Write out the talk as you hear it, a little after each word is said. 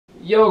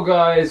Yo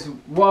guys,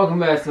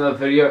 welcome back to another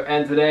video,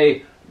 and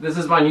today, this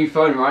is my new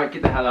phone, right?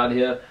 Get the hell out of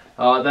here.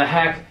 The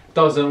hack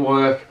doesn't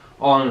work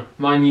on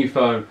my new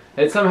phone.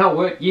 It somehow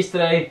worked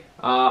yesterday.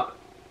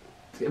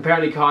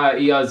 Apparently Kaya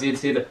ERZ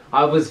said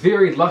I was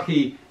very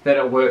lucky that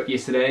it worked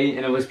yesterday,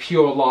 and it was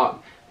pure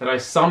luck that I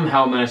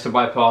somehow managed to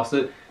bypass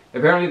it.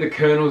 Apparently the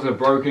kernels are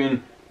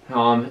broken in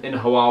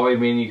Huawei,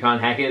 meaning you can't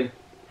hack it.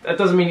 That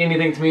doesn't mean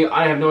anything to me.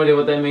 I have no idea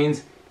what that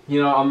means.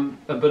 You know, I'm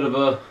a bit of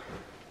a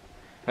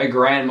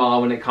grandma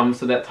when it comes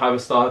to that type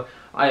of stuff.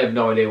 I have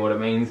no idea what it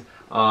means.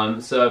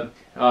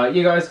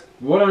 You guys,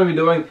 what I'm going to be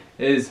doing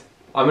is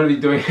I'm going to be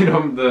doing it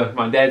on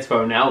my dad's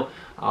phone now.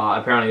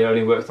 Apparently it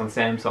only works on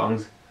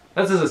Samsungs.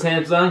 This is a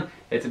Samsung.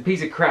 It's a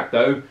piece of crap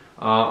though.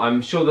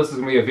 I'm sure this is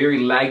going to be a very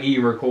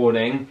laggy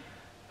recording.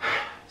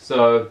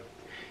 So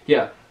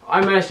yeah,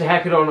 I managed to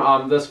hack it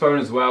on this phone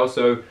as well.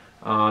 So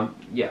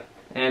yeah,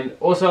 and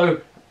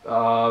also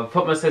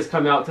Pacybits has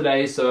come out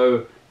today,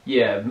 so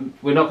yeah,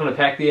 we're not going to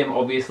pack them,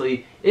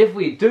 obviously. If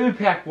we do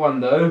pack one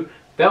though,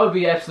 that would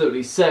be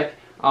absolutely sick.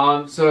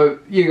 So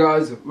you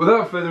guys,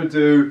 without further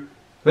ado,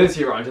 let's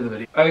get right into the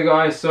video. Okay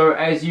guys, so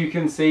as you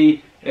can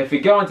see, if we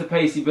go into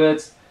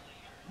Pacybits,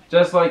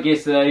 just like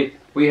yesterday,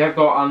 we have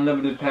got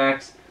unlimited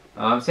packs.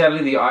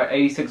 Sadly the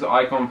 86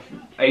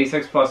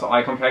 plus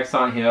icon packs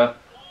aren't here,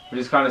 which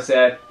is kind of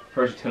sad.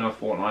 Probably should turn off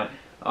Fortnite.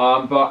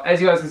 But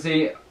as you guys can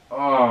see,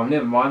 oh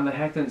never mind, the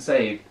hack didn't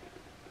save.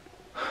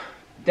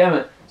 Damn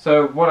it.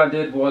 So what I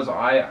did was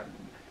I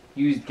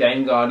used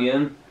Game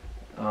Guardian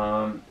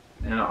and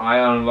I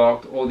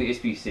unlocked all the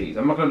SBCs.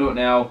 I'm not going to do it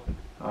now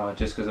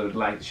just because it would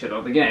lag the shit out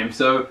of the game.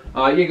 So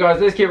yeah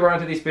guys, let's get right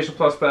into these special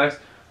plus packs.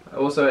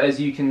 Also,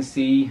 as you can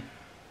see,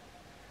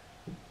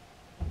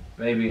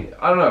 maybe,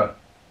 I don't know,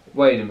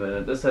 wait a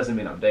minute, this hasn't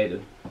been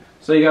updated.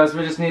 So you guys,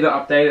 we just need to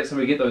update it so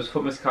we get those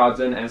Pacybits cards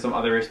in and some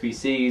other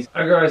SBCs.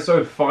 Okay guys,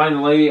 so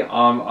finally,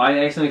 I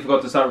accidentally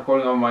forgot to start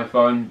recording on my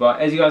phone, but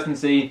as you guys can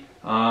see,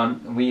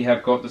 we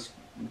have got the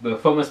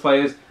Pacybits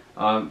players.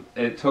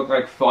 It took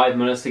like 5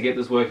 minutes to get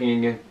this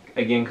working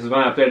again because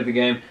when I updated the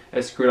game,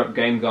 it screwed up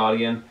Game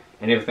Guardian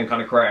and everything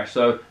kind of crashed.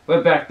 So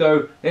we're back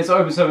though. Let's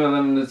open some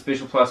unlimited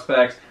special plus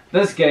packs.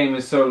 This game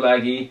is so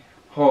laggy.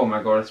 Oh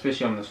my god,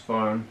 especially on this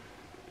phone.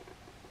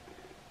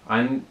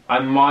 I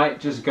might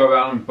just go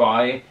out and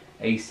buy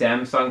a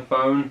Samsung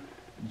phone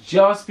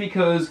just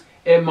because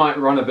it might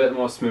run a bit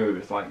more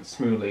smooth, like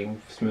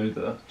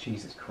smoother.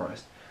 Jesus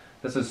Christ,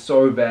 this is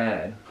so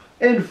bad.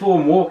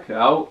 Inform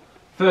walkout,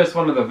 first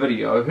one of the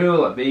video. Who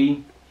will it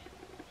be?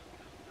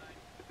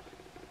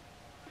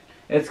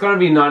 It's gonna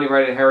be 90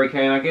 rated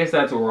Hurricane. I guess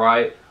that's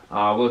alright.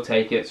 We'll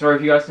take it. Sorry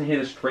if you guys can hear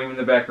the stream in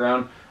the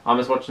background. I'm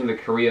just watching the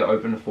Korea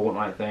Open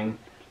Fortnite thing.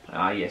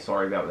 Yeah,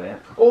 sorry about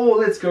that. Oh,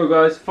 let's go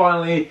guys.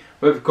 Finally,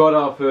 we've got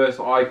our first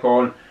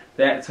icon.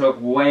 That took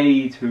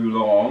way too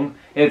long.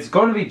 It's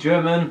gonna be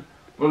German.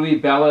 Will it be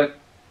Ballack?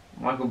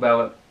 Michael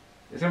Ballack.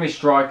 It's gonna be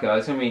Striker.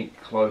 It's gonna be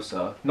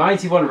closer.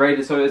 91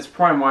 rated, so it's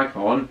prime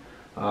icon.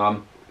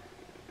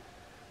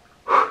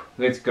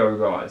 Let's go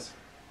guys.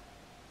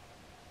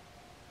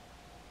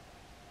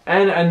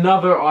 And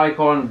another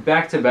icon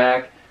back to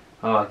back.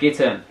 Get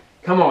in.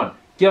 Come on.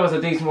 Give us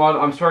a decent one.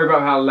 I'm sorry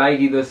about how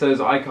laggy this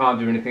is. I can't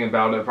do anything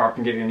about it apart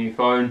from getting a new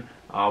phone,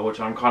 which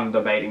I'm kind of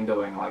debating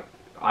doing. Like,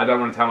 I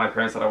don't want to tell my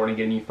parents that I want to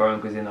get a new phone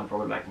because then they'll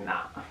probably be like,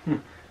 nah.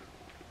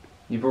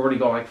 You've already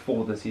got like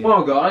 4 this year.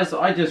 Well guys,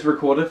 I just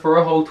recorded for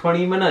a whole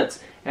 20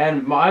 minutes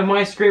and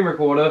my screen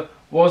recorder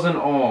wasn't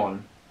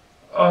on.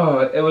 Oh,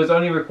 it was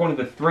only recording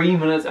for 3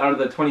 minutes out of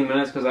the 20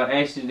 minutes because I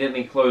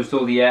accidentally closed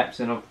all the apps,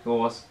 and of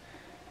course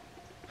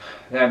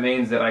that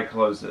means that I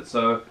closed it.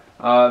 So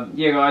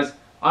yeah guys,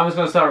 I'm just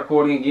going to start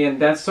recording again.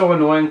 That's so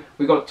annoying.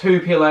 We got 2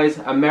 Pelés,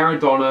 a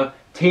Maradona,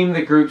 team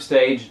the group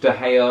stage, De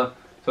Gea.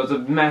 So it's a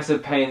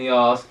massive pain in the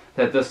ass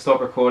that this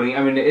stopped recording.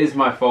 I mean, it is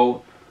my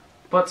fault.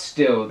 But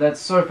still, that's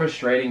so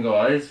frustrating,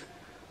 guys.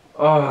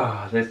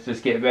 Oh, let's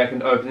just get back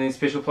and open these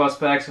special plus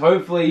packs.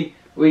 Hopefully,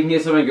 we can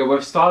get something good.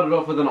 We've started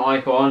off with an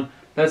icon.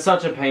 That's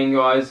such a pain,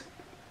 guys.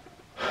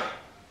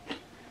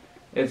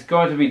 It's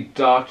going to be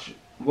Dutch.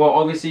 Well,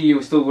 obviously,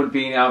 you still would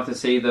be able to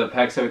see the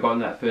packs that we got in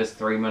that first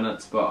 3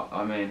 minutes. But,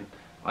 I mean,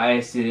 I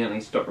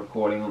accidentally stopped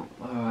recording.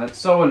 Oh, that's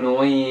so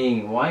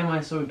annoying. Why am I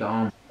so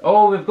dumb?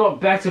 Oh, we've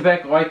got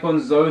back-to-back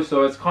icons though,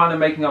 so it's kind of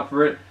making up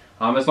for it.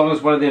 As long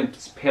as one of them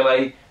is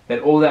Pelé, that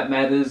all that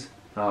matters.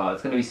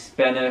 It's going to be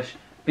Spanish.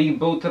 Be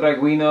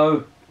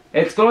Butraguino.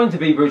 It's going to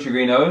be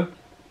Butraguino.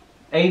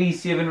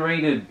 87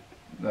 rated.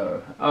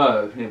 No.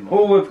 Oh, never mind.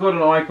 Oh, we've got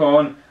an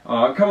icon.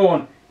 Come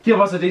on, give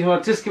us a decent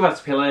one. Just give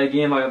us Pelé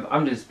again. Like,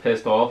 I'm just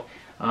pissed off.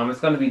 It's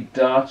going to be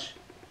Dutch.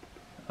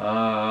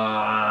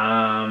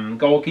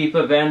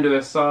 Goalkeeper Van der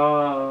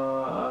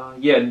Sar.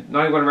 Yeah,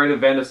 91 rated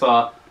Van der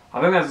Sar. I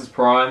think that's his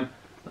prime.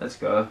 Let's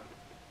go.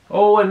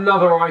 Oh,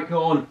 another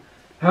icon.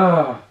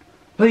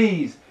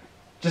 Please,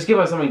 just give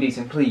us something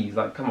decent, please.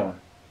 Like, come on.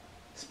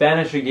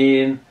 Spanish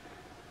again.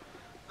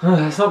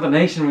 That's not the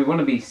nation we want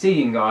to be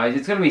seeing, guys.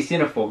 It's going to be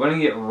Centerfold. We're going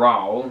to get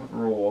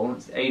Raul.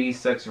 It's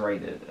 86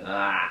 rated.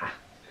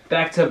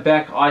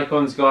 Back-to-back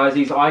icons, guys.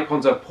 These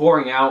icons are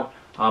pouring out.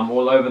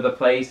 all over the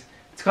place.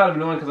 It's kind of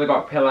annoying because I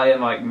got Pele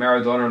and like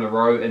Maradona in a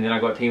row, and then I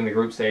got team in the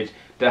group stage,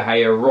 De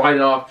Gea right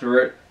after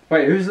it.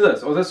 Wait, who's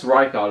this? Oh, this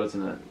Rijkaard,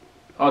 isn't it?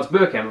 Oh, it's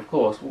Bergkamp, of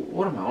course.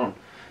 What am I on?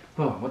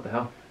 Oh, what the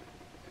hell?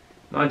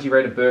 90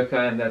 rated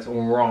Bergkamp, that's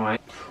alright.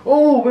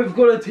 Oh, we've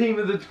got a team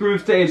in the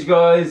group stage,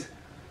 guys.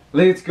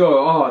 Let's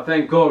go. Oh,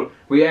 thank God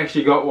we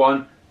actually got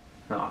one.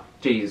 Oh,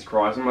 Jesus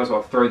Christ, I might as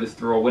well throw this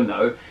through a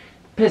window.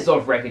 Piss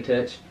off,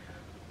 Rakitic.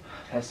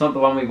 That's not the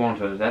one we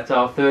wanted. That's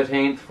our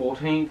 13th,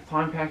 14th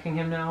time packing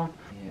him now.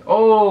 Yeah.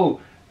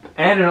 Oh,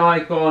 and an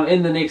icon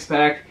in the next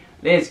pack.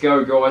 Let's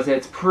go, guys.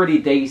 That's pretty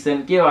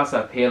decent. Give us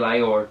a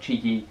Pele or a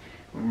cheeky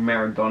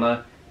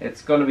Maradona.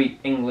 It's going to be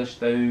English,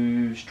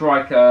 though.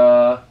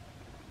 Striker.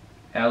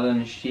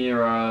 Alan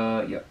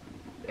Shearer. Yep.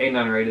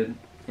 89 rated.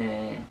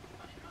 Eh.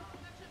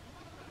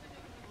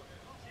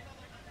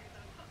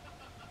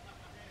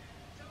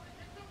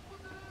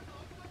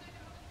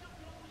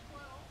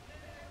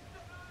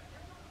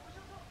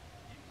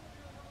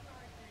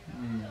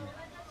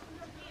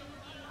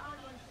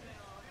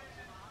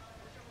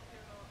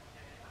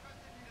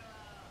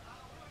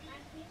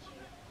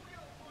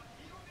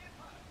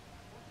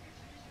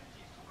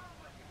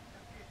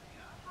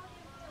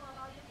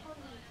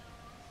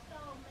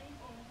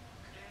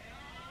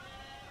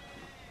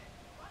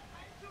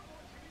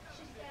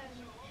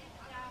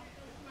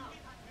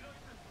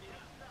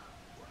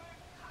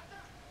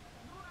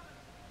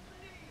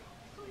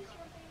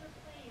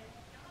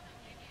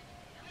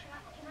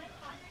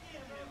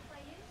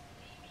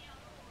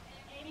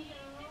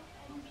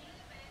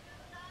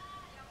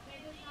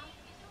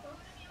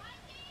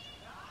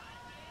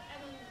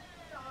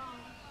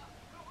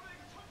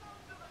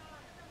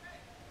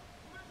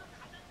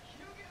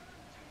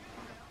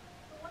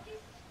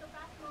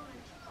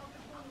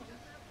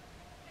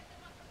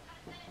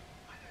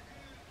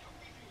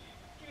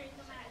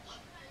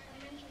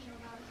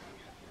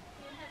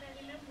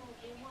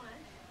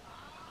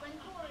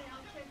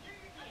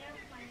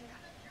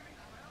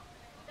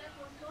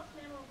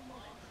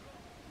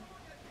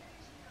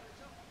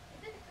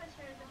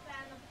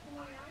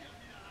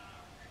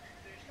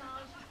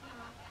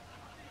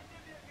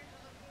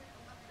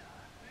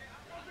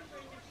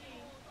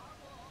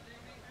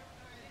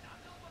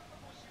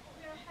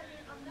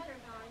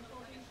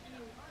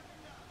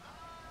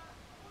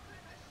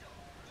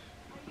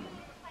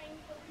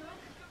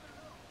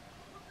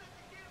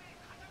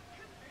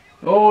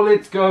 Oh,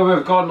 let's go.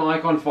 We've got an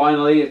icon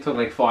finally. It took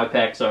like 5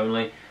 packs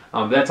only.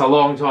 That's a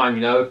long time,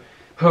 you know.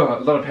 A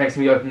lot of packs to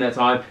be opened that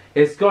time.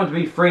 It's going to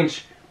be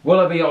French. Will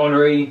it be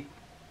Henri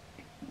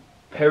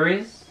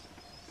Perez?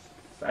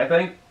 I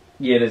think.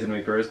 Yeah, it is going to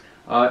be Perez.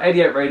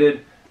 88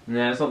 rated.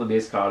 Nah, it's not the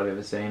best card I've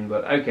ever seen,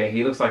 but okay,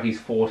 he looks like he's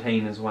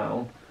 14 as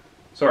well.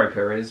 Sorry,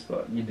 Perez,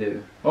 but you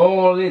do.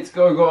 Oh, let's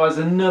go, guys.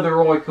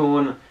 Another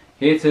icon.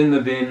 It's in the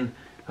bin.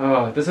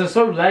 Oh, this is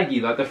so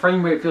laggy. Like, the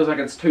frame rate feels like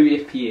it's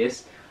 2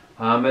 FPS.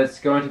 It's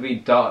going to be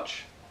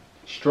Dutch.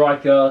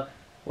 Striker.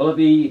 Will it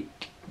be...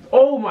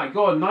 Oh my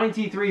god,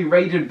 93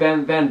 rated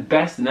Van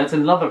Basten. That's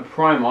another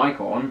prime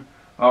icon.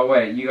 Oh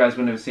wait, you guys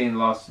wouldn't have seen the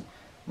last...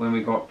 when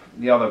we got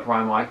the other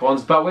prime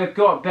icons. But we've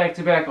got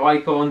back-to-back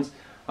icons.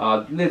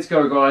 Let's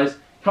go, guys.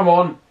 Come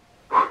on.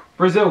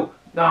 Brazil.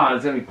 Nah,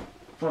 it's only...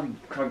 Bloody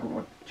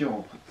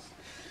job.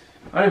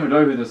 I don't even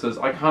know who this is.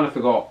 I kind of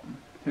forgot.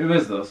 Who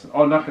is this?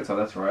 Oh, Nakata,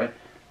 that's right.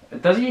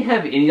 Does he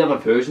have any other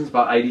versions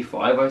but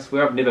 85? I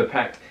swear I've never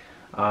packed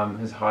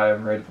his higher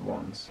rated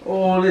ones.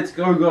 Oh, let's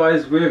go,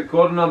 guys. We've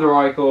got another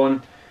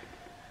icon.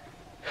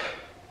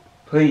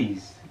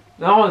 Please.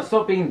 No,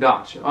 stop being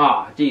Dutch.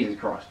 Ah, Jesus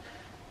Christ.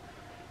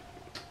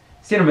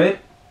 Centre mid.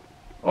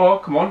 Oh,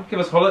 come on. Give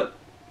us Hullet.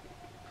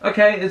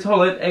 Okay, it's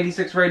Hullet.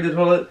 86 rated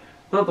Hullet.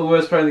 Not the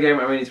worst player in the game.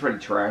 I mean, he's pretty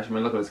trash. I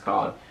mean, look at his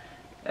card.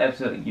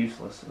 Absolutely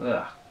useless.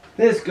 Ugh.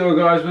 Let's go,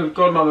 guys. We've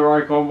got another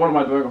icon. What am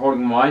I doing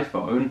holding my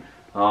phone?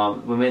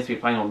 We're meant to be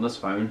playing on this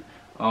phone.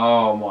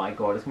 Oh my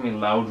god, it's going to be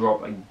loud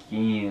drop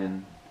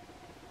again.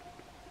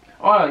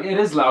 Oh, it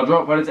is loud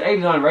drop, but it's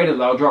 89 rated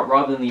loud drop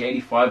rather than the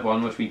 85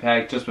 one, which we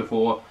packed just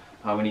before,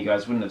 when you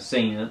guys wouldn't have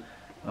seen it.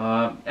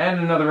 And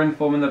another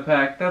inform in the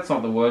pack. That's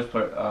not the worst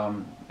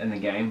in the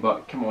game,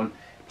 but come on.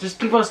 Just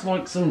give us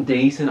like some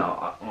decent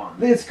one.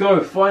 Let's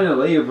go,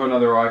 finally, with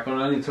another icon.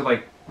 I only took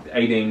like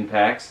 18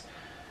 packs.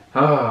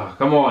 Ah,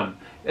 come on.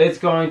 It's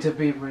going to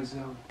be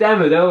Brazil.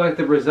 Damn it, I like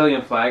the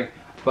Brazilian flag,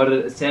 but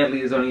it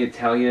sadly is only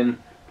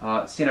Italian.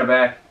 Centre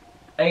back,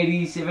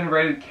 87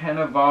 rated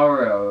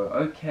Cannavaro.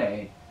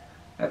 Okay,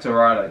 that's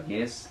alright, I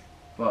guess.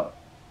 But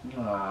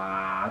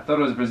I thought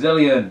it was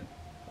Brazilian.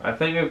 I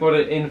think we've got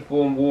an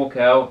inform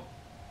walkout.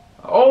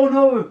 Oh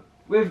no,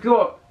 we've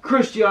got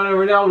Cristiano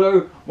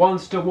Ronaldo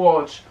wants to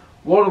watch.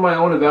 What am I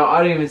on about?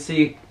 I didn't even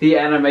see the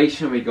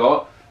animation we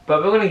got.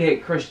 But we're gonna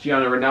get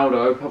Cristiano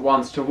Ronaldo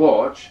wants to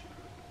watch.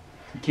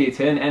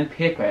 Kitten and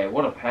Pepe.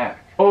 What a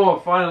pack. Oh,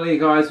 finally,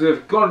 guys,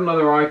 we've got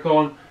another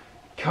icon.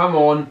 Come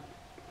on.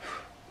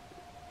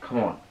 Come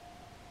on.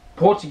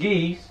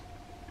 Portuguese.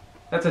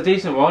 That's a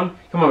decent one.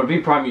 Come on, be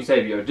Prime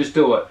Eusebio. Just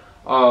do it.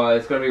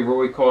 It's going to be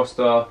Rui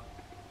Costa.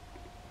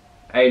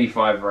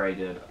 85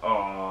 rated.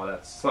 Oh,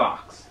 that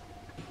sucks.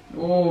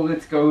 Oh,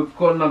 let's go. We've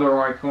got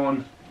another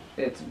icon.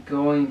 It's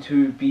going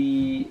to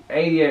be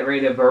 88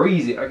 rated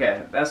Barisi.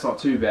 Okay, that's not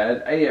too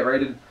bad. 88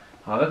 rated.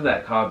 Oh, look at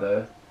that card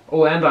though.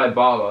 Oh, and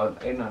Ibala.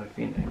 89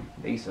 defending.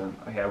 Decent.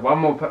 Okay, one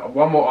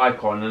more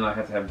icon, and then I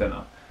have to have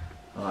dinner.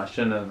 I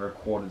shouldn't have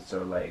recorded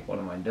so late. What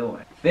am I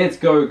doing? Let's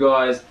go,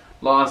 guys.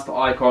 Last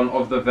icon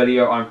of the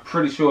video. I'm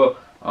pretty sure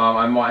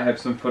I might have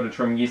some footage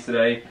from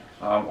yesterday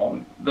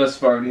on this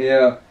phone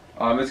here.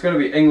 It's going to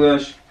be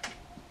English,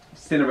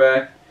 centre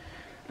back.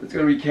 It's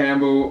going to be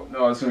Campbell.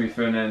 No, it's going to be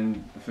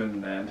Ferdinand.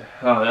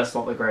 Oh, that's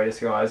not the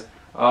greatest, guys.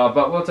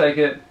 But we'll take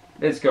it.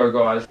 Let's go,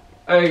 guys.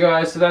 Okay,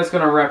 guys, so that's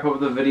going to wrap up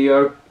the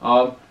video.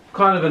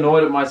 Kind of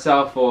annoyed at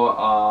myself for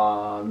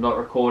not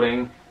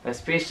recording,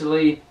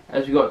 especially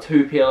as we got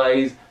two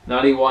PLAs,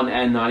 91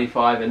 and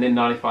 95, and then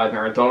 95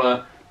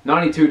 Maradona,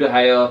 92 De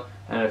Gea,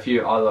 and a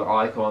few other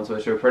icons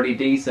which are pretty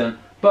decent.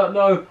 But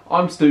no,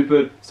 I'm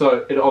stupid,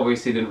 so it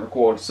obviously didn't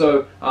record.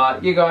 So,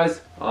 yeah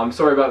guys, I'm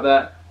sorry about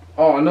that.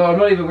 Oh no, I'm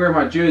not even wearing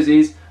my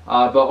jerseys,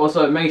 but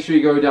also make sure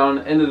you go down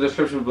in the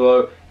description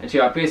below and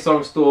check out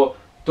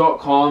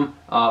bestsongstore.com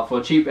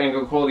for cheap and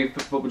good quality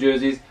football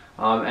jerseys,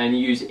 and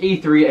use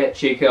E3 at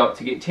checkout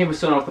to get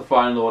 10% off the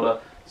final order.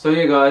 So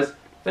yeah guys,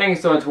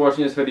 thanks so much for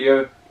watching this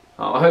video.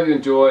 I hope you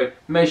enjoyed.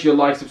 Make sure you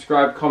like,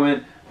 subscribe,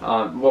 comment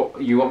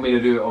what you want me to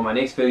do on my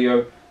next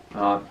video.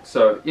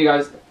 So, you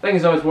guys, thank you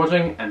so much for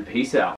watching, and peace out.